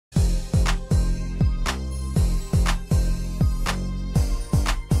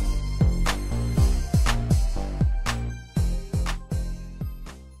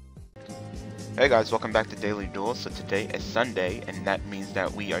Hey guys, welcome back to Daily Duels. So today is Sunday, and that means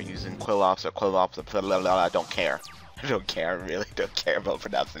that we are using Qliphoth or Qliphoth or blah, blah, blah. I don't care. I don't care. I really don't care about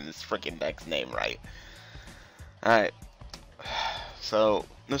pronouncing this freaking next name right. Alright. So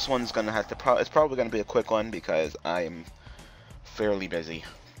this one's gonna have to it's probably gonna be a quick one because I'm fairly busy.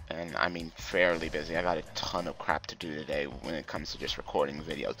 And I mean fairly busy. I got a ton of crap to do today when it comes to just recording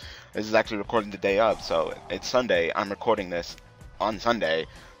videos. This is actually recording the day of, so it's Sunday. I'm recording this on Sunday,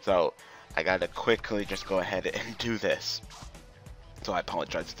 so I gotta quickly just go ahead and do this. So I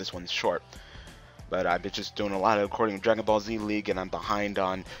apologize if this one's short. But I've been just doing a lot of recording of Dragon Ball Z League, and I'm behind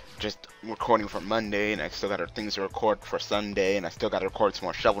on just recording for Monday, and I still got things to record for Sunday, and I still gotta record some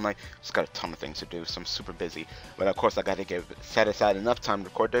more Shovel Knight. Just got a ton of things to do, so I'm super busy. But of course I gotta set aside enough time to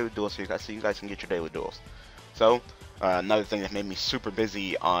record Daily Duels so you guys can get your Daily Duels. So another thing that made me super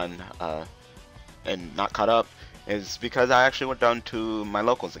busy on and not caught up is because I actually went down to my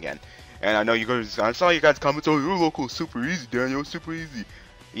locals again. And I know you guys, I saw you guys comment, oh, your local is super easy, Daniel, super easy.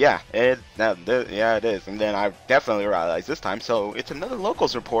 Yeah, it is. And then I definitely realized this time, so it's another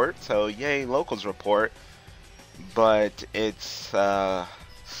locals report, so yay, locals report. But it's a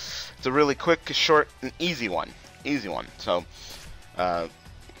really quick, short, and easy one. So,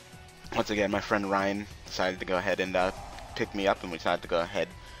 once again, my friend Ryan decided to go ahead and pick me up, and we decided to go ahead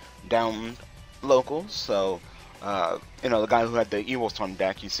down locals, so you know, the guy who had the Evil Storm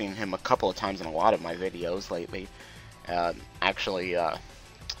deck, you've seen him a couple of times in a lot of my videos lately. Actually,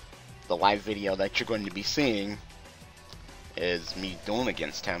 the live video that you're going to be seeing is me dueling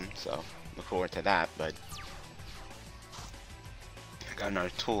against him, so look forward to that. But I got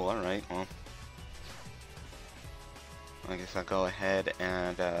another tool, alright, well, I guess I'll go ahead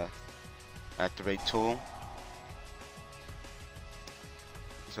and activate tool.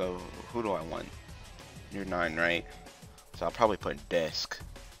 So, who do I want? You're 9, right? So I'll probably put disc.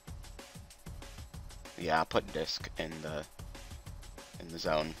 Yeah, I'll put disc in the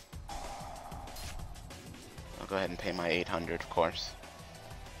zone. I'll go ahead and pay my 800, of course.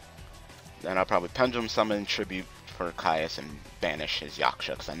 Then I'll probably Pendulum summon tribute for Caius and banish his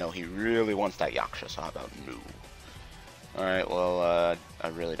Yaksha, because I know he really wants that Yaksha, so how about no? Alright, well, I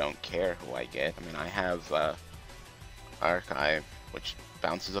really don't care who I get. I mean, I have Archive, which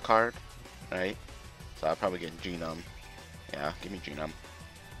bounces a card, right? So I'll probably get Genome. Yeah, give me Genome.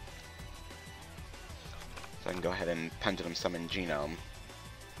 So I can go ahead and Pendulum summon Genome.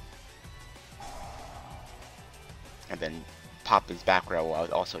 And then pop his back row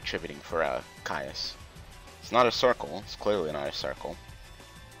while also tributing for Caius. It's not a circle. It's clearly not a circle.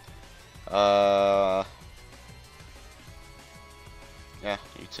 Yeah,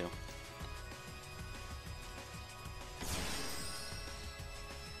 you too.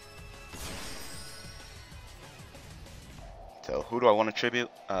 So who do I want to tribute?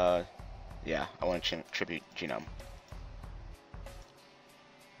 Yeah, I want to tribute Genome.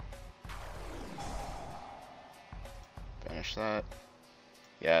 Finish that.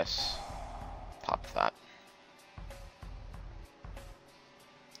 Yes. Pop that.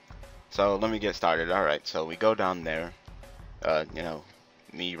 So let me get started. Alright, so we go down there. You know,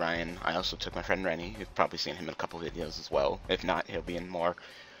 me, Ryan. I also took my friend Rennie. You've probably seen him in a couple videos as well. If not, he'll be in more.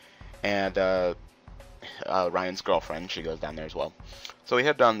 And Ryan's girlfriend, she goes down there as well. So we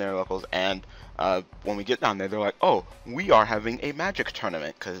head down there, locals, and when we get down there, they're like, oh, we are having a magic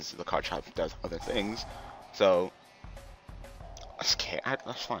tournament, because the card shop does other things. So that's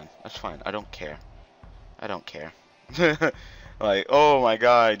fine. That's fine. I don't care. I don't care. Like, oh my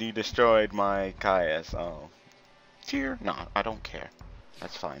god, you destroyed my Caius. Oh. Tear? No, I don't care.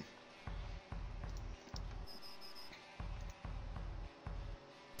 That's fine.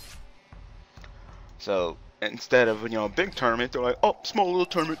 So instead of, you know, a big tournament, they're like, oh, small little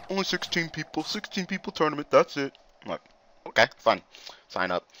tournament, only 16 people tournament, that's it. I'm like, okay, fun. Sign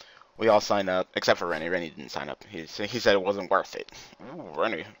up. We all sign up, except for Rennie. Rennie didn't sign up. He said it wasn't worth it. Ooh,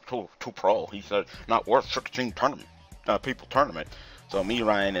 Rennie, too pro. He said, not worth 16 tournament, people tournament. So me,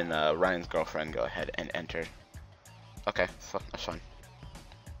 Ryan, and Ryan's girlfriend go ahead and enter. Okay, that's fine.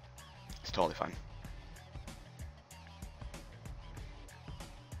 It's totally fine.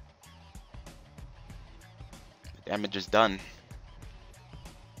 Damage is done.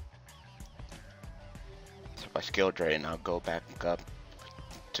 So if I skill drain, I'll go back up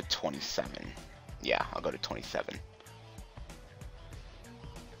to 27. Yeah, I'll go to 27.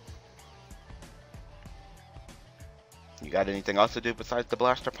 You got anything else to do besides the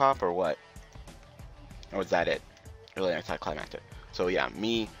blaster pop, or what? Or is that it? Really anticlimactic. So yeah,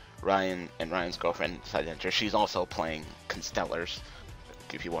 me, Ryan, and Ryan's girlfriend decided to enter. She's also playing Constellars,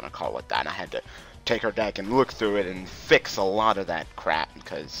 if you want to call it that. And I had to take her deck and look through it and fix a lot of that crap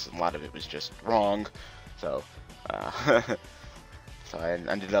because a lot of it was just wrong. So, so I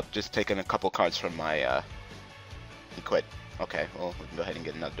ended up just taking a couple cards from my. He quit. Okay, well we can go ahead and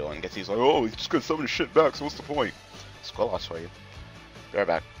get another duel. And guess he's like, oh, he's just gonna summon his shit back. So what's the point? Qliphoth for you. Be right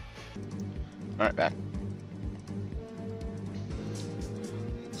back. All right, back.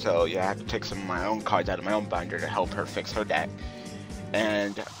 So yeah, I had to take some of my own cards out of my own binder to help her fix her deck.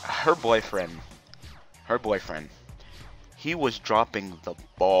 And her boyfriend, he was dropping the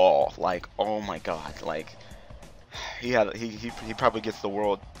ball. Like, oh my god, like he probably gets the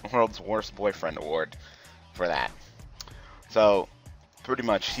world's worst boyfriend award for that. So pretty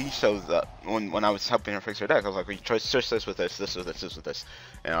much he shows up when I was helping her fix her deck. I was like, well, you choose this with this, this with this, this with this.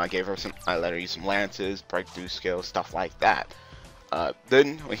 And I gave her I let her use some lances, breakthrough skills, stuff like that.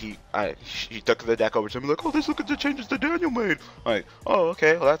 Then when he took the deck over to me like, oh, look at the changes that Daniel made. I'm like, oh,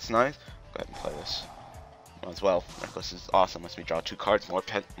 okay, well that's nice. Go ahead and play this. Might as well. This is awesome. Lets me draw 2 cards, more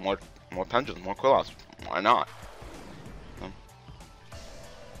Pendulum, more Qliphoth. Why not?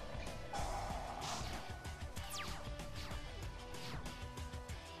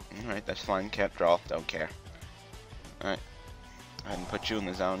 Alright, that's fine. Can't draw. Don't care. Alright. Go ahead and put you in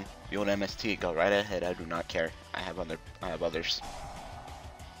the zone. You want MST? Go right ahead. I do not care. I have others.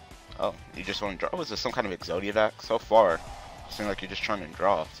 Oh, you just want to draw? Was this some kind of Exodia deck? So far, it seems like you're just trying to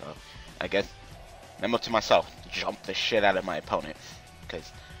draw. So, I guess, memo to myself: jump the shit out of my opponent,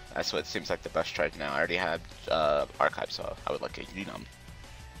 because that's what it seems like the best trade now. I already have Archive, so I would like a Unum.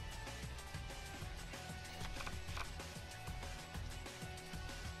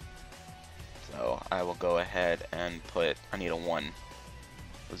 So I will go ahead and put. I need a 1.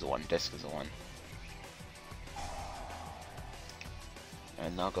 Is a 1. Disc is a 1.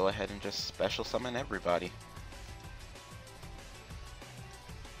 And I'll go ahead and just special summon everybody.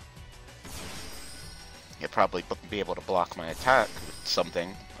 You'll probably be able to block my attack with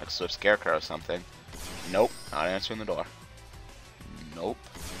something, like Swift Scarecrow or something. Nope, not answering the door. Nope.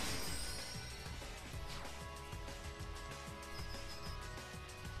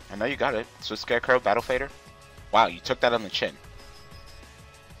 I know you got it. Swift Scarecrow, Battle Fader. Wow, you took that on the chin.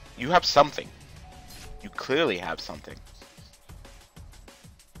 You have something. You clearly have something.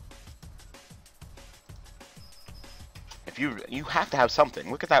 If you have to have something.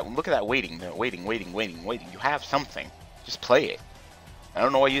 Look at that waiting. Waiting. You have something. Just play it. I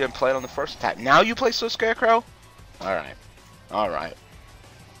don't know why you didn't play it on the first attack. Now you play Swift Scarecrow? Alright.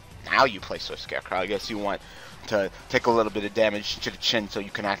 Now you play Swift Scarecrow. I guess you want to take a little bit of damage to the chin so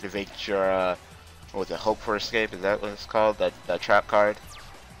you can activate your what was it, Hope for Escape? Is that what it's called? That trap card?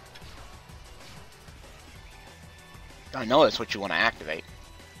 I know that's what you want to activate.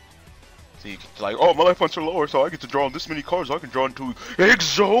 So you can like, oh, my life points are lower, so I get to draw this many cards. I can draw into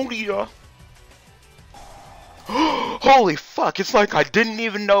Exodia. Holy fuck! It's like I didn't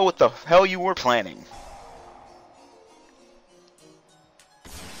even know what the hell you were planning.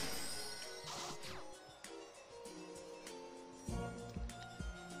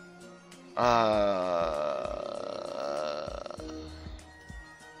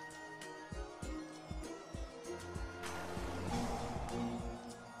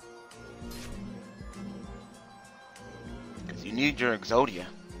 You need your Exodia.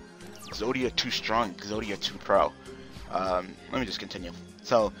 Exodia too strong, Exodia too pro. Let me just continue.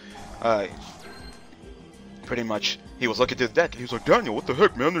 So, pretty much, he was looking at his deck and he was like, Daniel, what the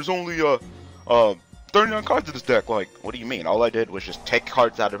heck, man? There's only 39 cards in this deck. Like, what do you mean? All I did was just take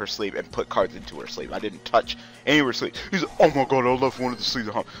cards out of her sleeve and put cards into her sleeve. I didn't touch any of her sleeves. He's like, oh my god, I left one of the sleeves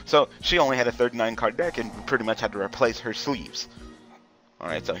at home. So, she only had a 39 card deck and pretty much had to replace her sleeves.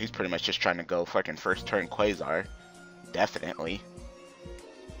 Alright, so he's pretty much just trying to go fucking first turn Quasar. Definitely.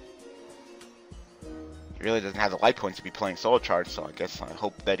 He really doesn't have the light points to be playing Soul Charge, so I guess I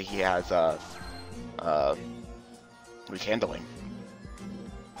hope that he has Rekindling.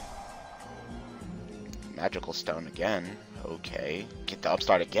 Magical Stone again. Okay. Get the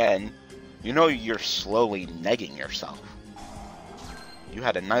upstart again. You know you're slowly negging yourself. You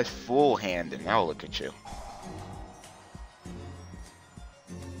had a nice full hand and now look at you.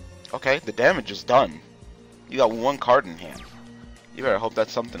 Okay, the damage is done. You got 1 card in hand. You better hope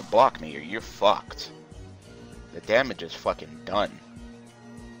that's something to block me or you're fucked. The damage is fucking done.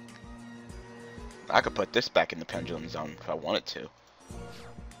 I could put this back in the Pendulum zone if I wanted to.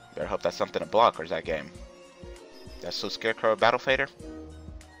 Better hope that's something to block or is that game? That's so Scarecrow Battle Fader?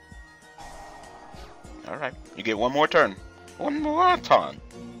 Alright, you get 1 more turn. 1 more time.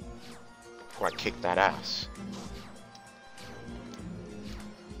 Before I kick that ass.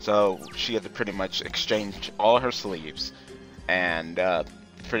 So she had to pretty much exchange all her sleeves and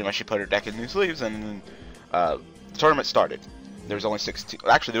pretty much she put her deck in new sleeves, and the tournament started. There was only 16.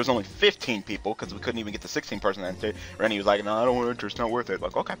 Actually, there was only 15 people because we couldn't even get the 16 person to enter. Rennie was like, "No, I don't want to enter. It's not worth it."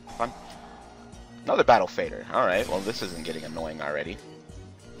 Like, okay, fine. Another battle fader. All right. Well, this isn't getting annoying already.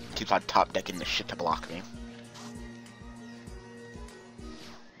 Keeps on top decking this shit to block me.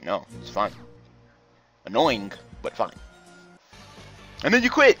 No, it's fine. Annoying, but fine. And then you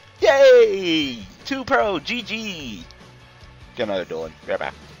quit! Yay! 2 pro, GG! Get another dueling. Right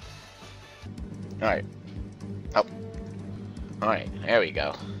back. Alright. Oh. Alright, there we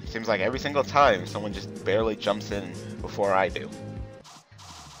go. Seems like every single time someone just barely jumps in before I do.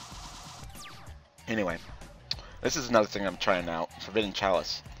 Anyway. This is another thing I'm trying out. Forbidden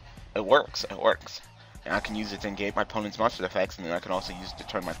Chalice. It works. It works. And I can use it to negate my opponent's monster effects, and then I can also use it to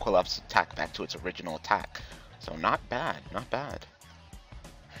turn my Qliphoth's attack back to its original attack. So not bad. Not bad.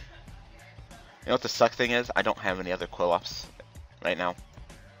 You know what the suck thing is? I don't have any other Qliphoths right now.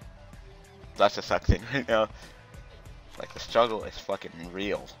 That's the suck thing right now. Like, the struggle is fucking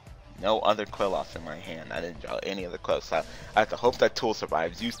real. No other Qliphoths in my hand. I didn't draw any other Qliphoths. I have to hope that Tool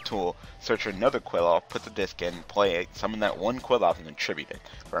survives, use Tool, search for another Qliphoth, put the disc in, play it, summon that one Qliphoth, and then tribute it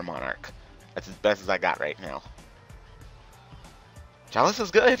for a Monarch. That's as best as I got right now. Chalice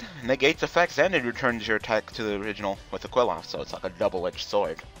is good. Negates effects and it returns your attack to the original with the Qliphoth, so it's like a double-edged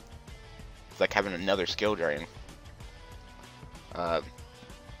sword. It's like having another skill drain.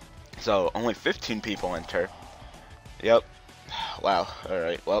 So only 15 people enter. Yep. Wow.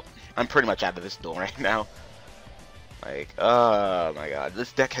 Alright, well, I'm pretty much out of this duel right now. Like, oh my god.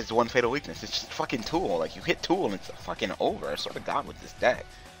 This deck has one fatal weakness. It's just fucking Tool. Like, you hit Tool and it's fucking over. I swear to god with this deck.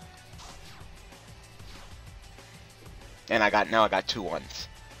 And now I got 2 1s.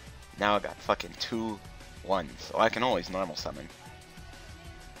 Now I got fucking 2 1s. So I can always normal summon.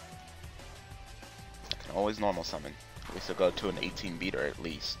 I can always normal summon. At least I'll go to an 18 beater at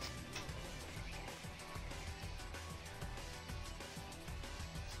least.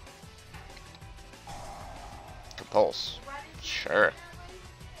 Compulse. Sure.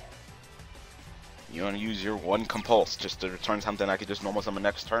 You want to use your 1 Compulse just to return something I could just normal summon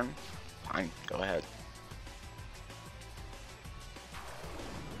next turn? Fine, go ahead.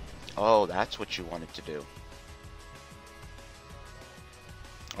 Oh, that's what you wanted to do.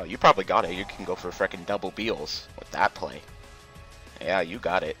 Oh, you probably got it. You can go for frickin' double Beals with that play. Yeah, you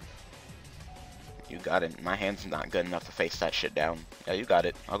got it. You got it. My hand's not good enough to face that shit down. Yeah, you got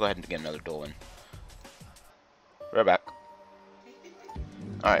it. I'll go ahead and get another duel in. We're back.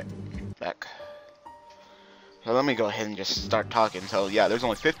 Alright, back. So let me go ahead and just start talking. So yeah, there's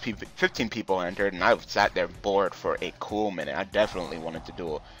only 15 people entered, and I've sat there bored for a cool minute. I definitely wanted to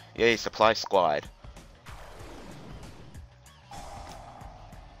duel. Yay, supply squad.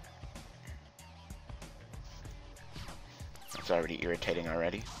 It's already irritating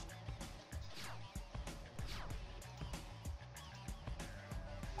already.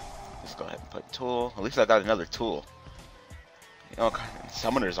 Let's go ahead and put Tool. At least I got another Tool. You know,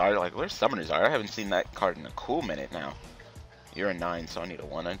 Summoners are like, where's Summoners are? I haven't seen that card in a cool minute now. You're a 9, so I need a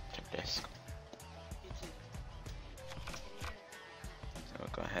 1 on disc. So we'll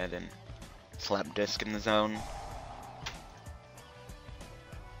go ahead and slap disc in the zone.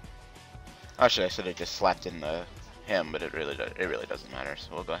 Actually, I should have just slapped in the him, but it really doesn't matter. So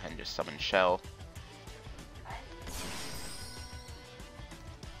we'll go ahead and just summon Shell.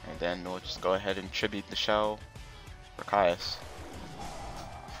 And then we'll just go ahead and tribute the Shell for Caius.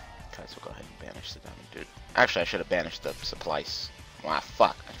 Caius will go ahead and banish the diamond dude. Actually, I should have banished the supplies. Wow,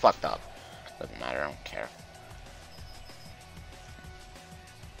 fuck. I fucked up. Doesn't matter, I don't care.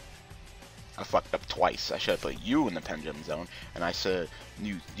 I fucked up twice. I should have put you in the Pendulum zone, and I should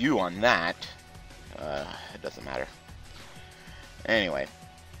use you on that. It doesn't matter. Anyway.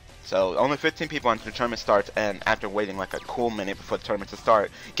 So, only 15 people until the tournament starts, and after waiting like a cool minute before the tournament to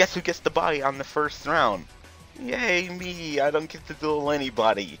start, guess who gets the body on the first round? Yay, me! I don't get to duel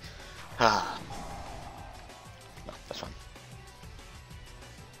anybody. No, that's fine.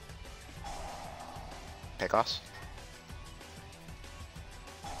 Pickoffs?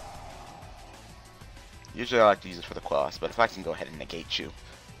 Usually I like to use it for the Qliphoth, but if I can go ahead and negate you.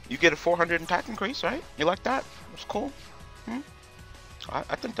 You get a 400 attack increase, right? You like that? That's cool. Hmm?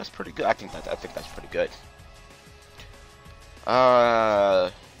 I think that's pretty good. I think that's pretty good. Yeah,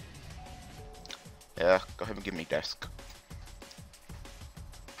 go ahead and give me desk.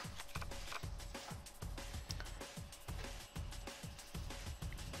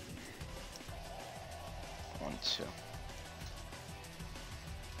 One, two.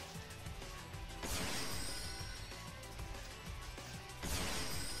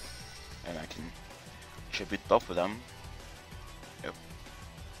 And I can tribute both of them. Yep.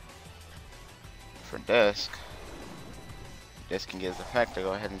 for disc. Disc can get his effect to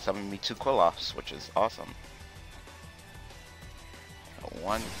go ahead and summon me 2 Qliphoths, which is awesome.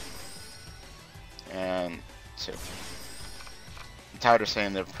 1 and 2. I'm tired of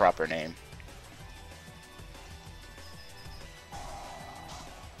saying the proper name.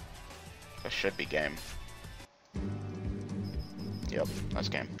 This should be game. Yep, that's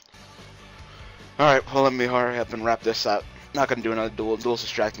game. Alright, well let me hurry up and wrap this up. Not gonna do another duel. Duels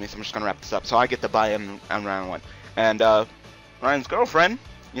distract me, so I'm just gonna wrap this up. So I get the buy-in on round 1. And Ryan's girlfriend,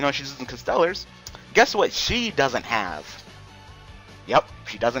 you know, she's using Constellars. Guess what she doesn't have? Yep,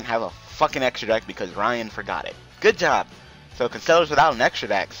 she doesn't have a fucking extra deck because Ryan forgot it. Good job! So Constellars without an extra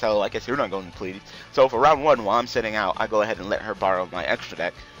deck, so I guess you're not going to Pleiades. So for round 1, while I'm sitting out, I go ahead and let her borrow my extra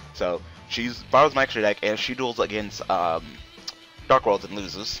deck. So she borrows my extra deck, and she duels against Dark Worlds and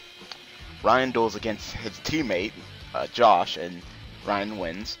loses. Ryan duels against his teammate, Josh, and Ryan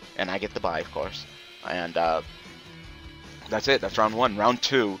wins, and I get the bye, of course. And that's it. That's round 1. Round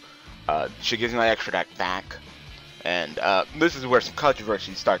 2, she gives me my extra deck back, and this is where some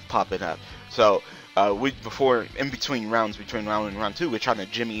controversy starts popping up. So in between round 1 and round 2, we're trying to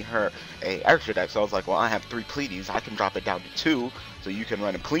jimmy her a extra deck. So I was like, well, I have 3 Pleiades, I can drop it down to 2, so you can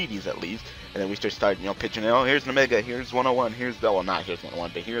run a Pleiades at least. And then we just start, you know, pitching it. Oh, here's an Omega, here's 101, here's well, not here's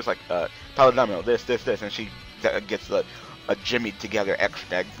 101, but here's like Paladino, this, and she gets a jimmied together extra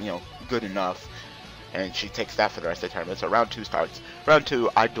deck, you know, good enough, and she takes that for the rest of the tournament. So round 2 starts. Round 2,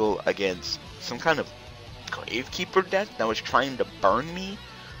 I duel against some kind of Gravekeeper deck that was trying to burn me.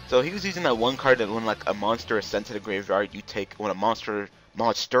 So he was using that one card that when like a monster is sent to the graveyard, you take, when a monsters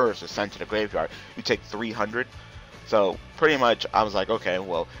is sent to the graveyard, you take 300. So pretty much I was like, okay,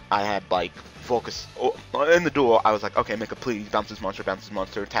 well, I had like focus in the duel. I was like, okay, make a Pleiades, bounce this monster,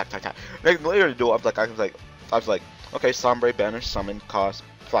 attack. Then later in the duel, I was like, okay, Sombre Banner, summon, cost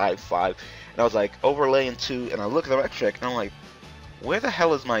 5/5, and I was like, overlaying 2, and I look at the extra deck, and I'm like, where the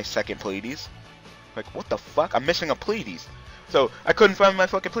hell is my second Pleiades? Like, what the fuck? I'm missing a Pleiades. So I couldn't find my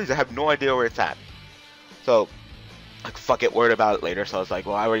fucking Pleiades. I have no idea where it's at. So like, fuck it, worried about it later. So I was like,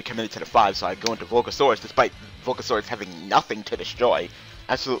 well, I already committed to the 5, so I go into Volcasaurus, despite Volcasaurus having nothing to destroy.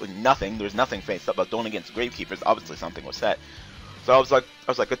 Absolutely nothing. There was nothing faced up, but going against Gravekeepers, obviously something was set. So I was like,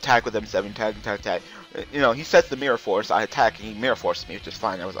 attack with M7, tag. You know, he sets the Mirror Force, I attack, and he Mirror Forces me, which is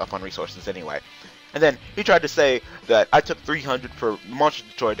fine. I was up on resources anyway. And then he tried to say that I took 300 for Monster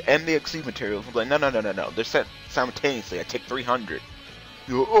Destroyed and the XC materials. I'm like, no. They're set simultaneously. I take 300.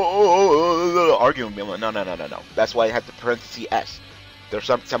 Arguing with me. I'm like, no. That's why I have the parenthesis S. They're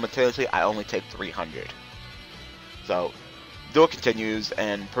simultaneously. I only take 300. So, duel continues,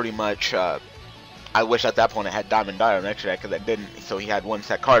 and pretty much, I wish at that point I had Diamond Dire on extra deck, because I didn't. So he had one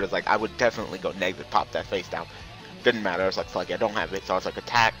set card. It's like, I would definitely go negative, pop that face down. Didn't matter. I was like, fuck it, I don't have it. So I was like,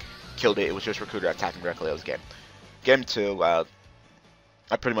 attack. Killed it. It was just Recruiter attacking directly. That was game. Game 2, I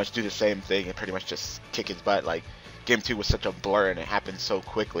pretty much do the same thing and pretty much just kick his butt. Like, game 2 was such a blur and it happened so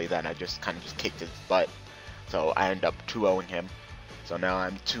quickly that I just kind of just kicked his butt. So I end up 2-0ing him. So now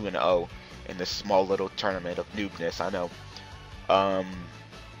I'm 2-0 in this small little tournament of noobness. I know. I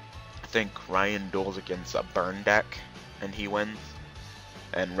think Ryan duels against a burn deck and he wins.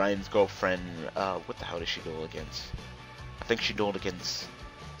 And Ryan's girlfriend, what the hell did she duel against? I think she dueled against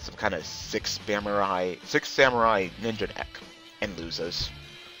some kind of 6 samurai ninja deck and loses.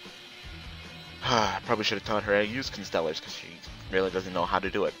 I probably should have taught her how to use Constellars because she really doesn't know how to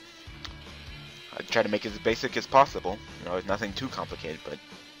do it. I try to make it as basic as possible. You know, it's nothing too complicated, but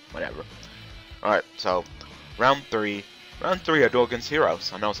whatever. Alright, so round 3. Round 3 I duel against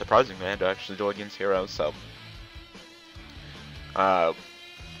heroes. I know, surprisingly I had to actually duel against heroes, so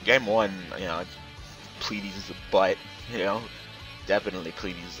game 1, you know, Pleiades is a butt, you know. Definitely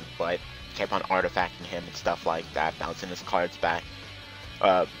Pleiades is a butt. Kept on artifacting him and stuff like that, bouncing his cards back.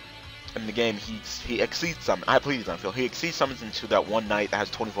 In the game, he exceeds summons. I have Pleiades on field. He exceeds summons into that one knight that has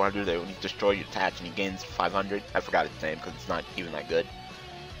 2400 that when you destroy your attach and he gains 500. I forgot his name because it's not even that good.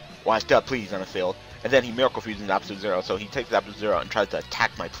 Well, I still have Pleiades on the field. And then he Miracle Fusions Absolute Zero. So he takes Absolute Zero and tries to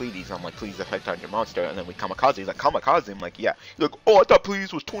attack my Pleiades. I'm like, Pleiades effect on your monster. And then we Kamikaze. He's like, Kamikaze? I'm like, yeah. He's like, oh, I thought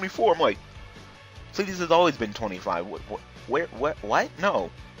Pleiades was 24. I'm like, Pleiades has always been 25. What? No.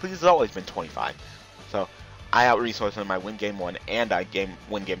 Pleiades has always been 25. So I out-resourced him. I win game 1 and I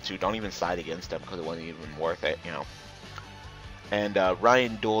win game 2. Don't even side against him because it wasn't even worth it, you know. And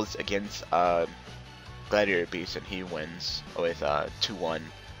Ryan duels against Gladiator Beast and he wins with 2-1.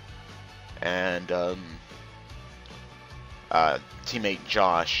 And teammate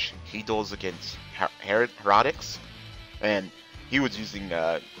Josh, he duels against Heraldics, and he was using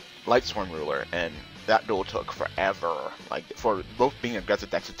Lightsworn Ruler, and that duel took forever. Like, for both being aggressive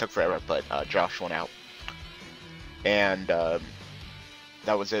decks, it took forever, but Josh went out. And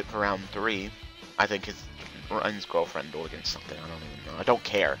that was it for round 3. I think his girlfriend dueled against something, I don't even know. I don't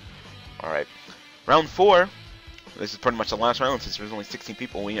care. Alright. Round 4. This is pretty much the last round since there's only 16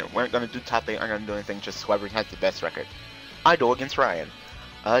 people. We weren't going to do top 8, aren't going to do anything, just whoever has the best record. I duel against Ryan.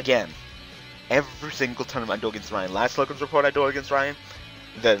 Again. Every single tournament I duel against Ryan. Last Locals Report I duel against Ryan.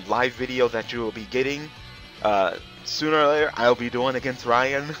 The live video that you will be getting, sooner or later, I'll be dueling against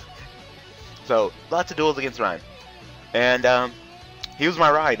Ryan. So, lots of duels against Ryan. And, he was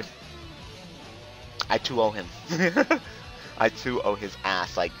my ride. I too owe him. I too owe his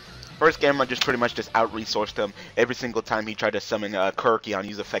ass. Like, first game I just pretty much just out-resourced him. Every single time he tried to summon Koa'Ki on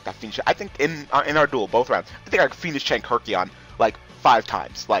use effect, I finished. I think in our duel, both rounds, I think I Phoenix Chain Koa'Ki on like 5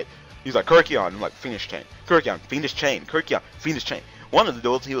 times. Like, he's like, Koa'Ki on, I'm like, Phoenix Chain. Koa'Ki on, Phoenix Chain. Koa'Ki on, Phoenix Chain. One of the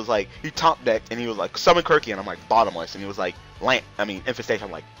duels, he was like, he top decked, and he was like, summon Koa'Ki, and I'm like, bottomless, and he was like, Infestation.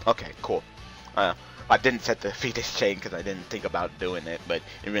 I'm like, okay, cool. I didn't set the Phoenix Chain because I didn't think about doing it, but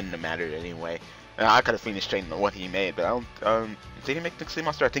it wouldn't have mattered anyway. I could have Phoenix Chain what he made, but I don't, did he make the Sea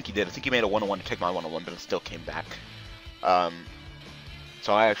Monster? I think he did. I think he made a 1-on-1 to take my 1-on-1, but it still came back.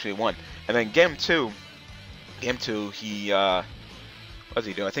 So I actually won. And then game 2, he, what does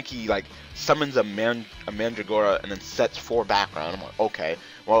he do? I think he, like, summons a Mandragora and then sets 4 background. I'm like, okay,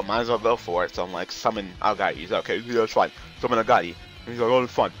 well, might as well go for it. So I'm like, summon Algati. He's like, okay, yeah, that's fine. Summon Algati. And he's like, oh,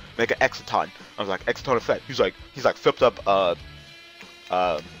 it's fun. Make an Exciton. I was like, Exciton effect. He's like, flipped up,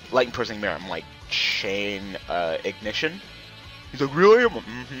 Light Imprisoning Mirror. I'm like, Chain, Ignition? He's like, really? I'm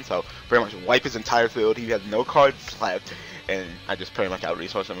like, So, pretty much wipe his entire field. He had no cards left. And I just pretty much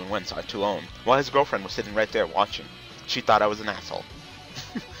out-resourced him and win, so I 2-0. While his girlfriend was sitting right there watching. She thought I was an asshole.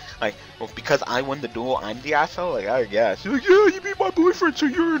 Like, well, because I won the duel, I'm the asshole? Like, I guess. She's like, yeah, you beat my boyfriend, so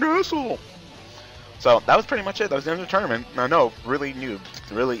you're an asshole. So, that was pretty much it. That was the end of the tournament. I know, really noob.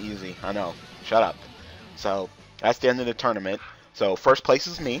 Really easy. I know. Shut up. So, that's the end of the tournament. So, first place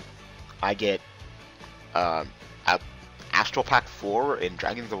is me. I get, Astral Pack 4 in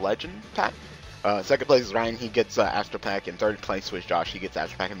Dragons of Legend pack. Second place is Ryan, he gets Astral Pack, and third place was Josh, he gets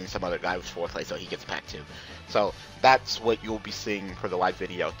Astral Pack, and then some other guy was 4th place, so he gets Pack 2. So that's what you'll be seeing for the live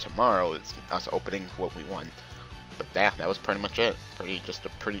video tomorrow, is us opening what we won. But yeah, that was pretty much it. Just a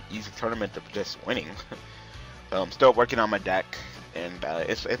pretty easy tournament of just winning. So I'm still working on my deck, and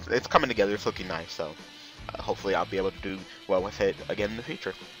it's coming together, it's looking nice, so hopefully I'll be able to do well with it again in the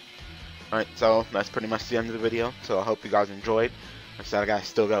future. Alright, so that's pretty much the end of the video, so I hope you guys enjoyed. Like I said, I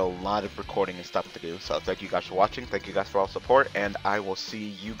still got a lot of recording and stuff to do, so thank you guys for watching, thank you guys for all support, and I will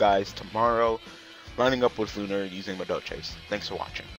see you guys tomorrow lining up with Lunar using Madolches. Thanks for watching.